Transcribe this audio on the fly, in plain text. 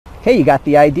Okay, you got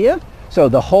the idea? So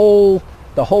the whole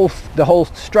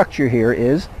structure here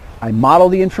is I model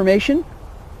the information,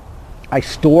 I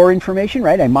store information,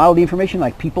 right? I model the information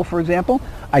like people, for example.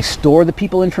 I store the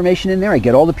people information in there. I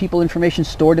get all the people information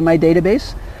stored in my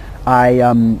database.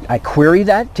 I query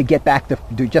that to get back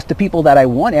just the people that I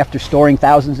want. After storing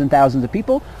thousands and thousands of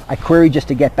people, I query just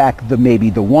to get back maybe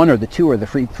the one or the two or the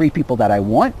three people that I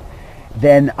want.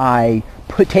 Then I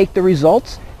take the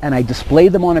results and I display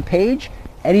them on a page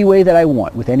any way that I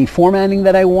want, with any formatting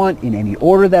that I want, in any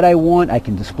order that I want. I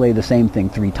can display the same thing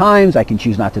 3 times. I can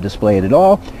choose not to display it at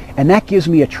all. And that gives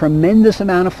me a tremendous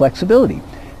amount of flexibility.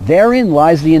 Therein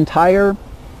lies the entire,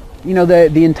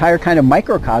 the entire kind of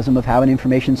microcosm of how an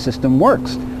information system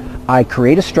works. I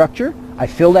create a structure. I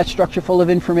fill that structure full of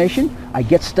information. I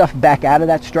get stuff back out of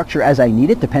that structure as I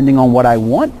need it, depending on what I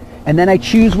want. And then I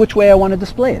choose which way I want to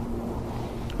display it.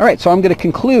 All right, so I'm going to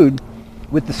conclude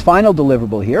with this final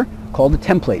deliverable here called a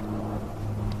template.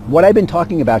 What I've been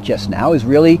talking about just now is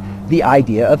really the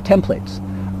idea of templates.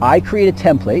 I create a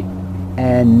template,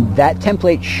 and that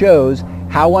template shows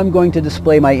how I'm going to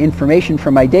display my information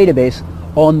from my database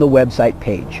on the website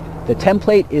page. The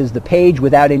template is the page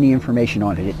without any information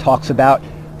on it. It talks about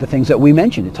the things that we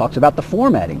mentioned. It talks about the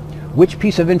formatting. Which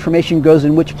piece of information goes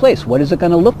in which place? What is it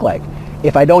going to look like?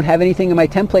 If I don't have anything in my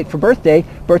template for birthday,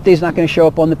 birthday's not going to show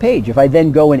up on the page. If I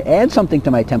then go and add something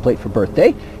to my template for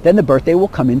birthday, then the birthday will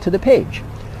come into the page.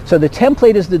 So the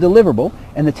template is the deliverable,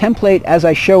 and the template, as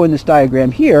I show in this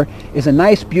diagram here, is a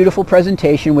nice, beautiful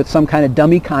presentation with some kind of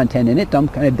dummy content in it,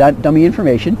 dummy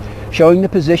information, showing the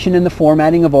position and the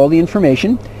formatting of all the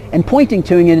information, and pointing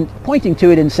to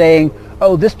it and saying,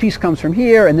 oh, this piece comes from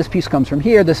here, and this piece comes from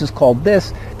here, this is called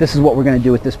this is what we're going to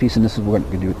do with this piece, and this is what we're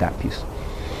going to do with that piece.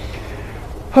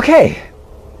 Okay,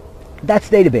 that's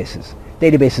databases.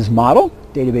 Databases model,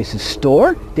 databases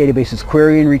store, databases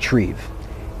query and retrieve.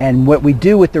 And what we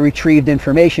do with the retrieved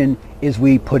information is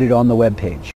we put it on the web page.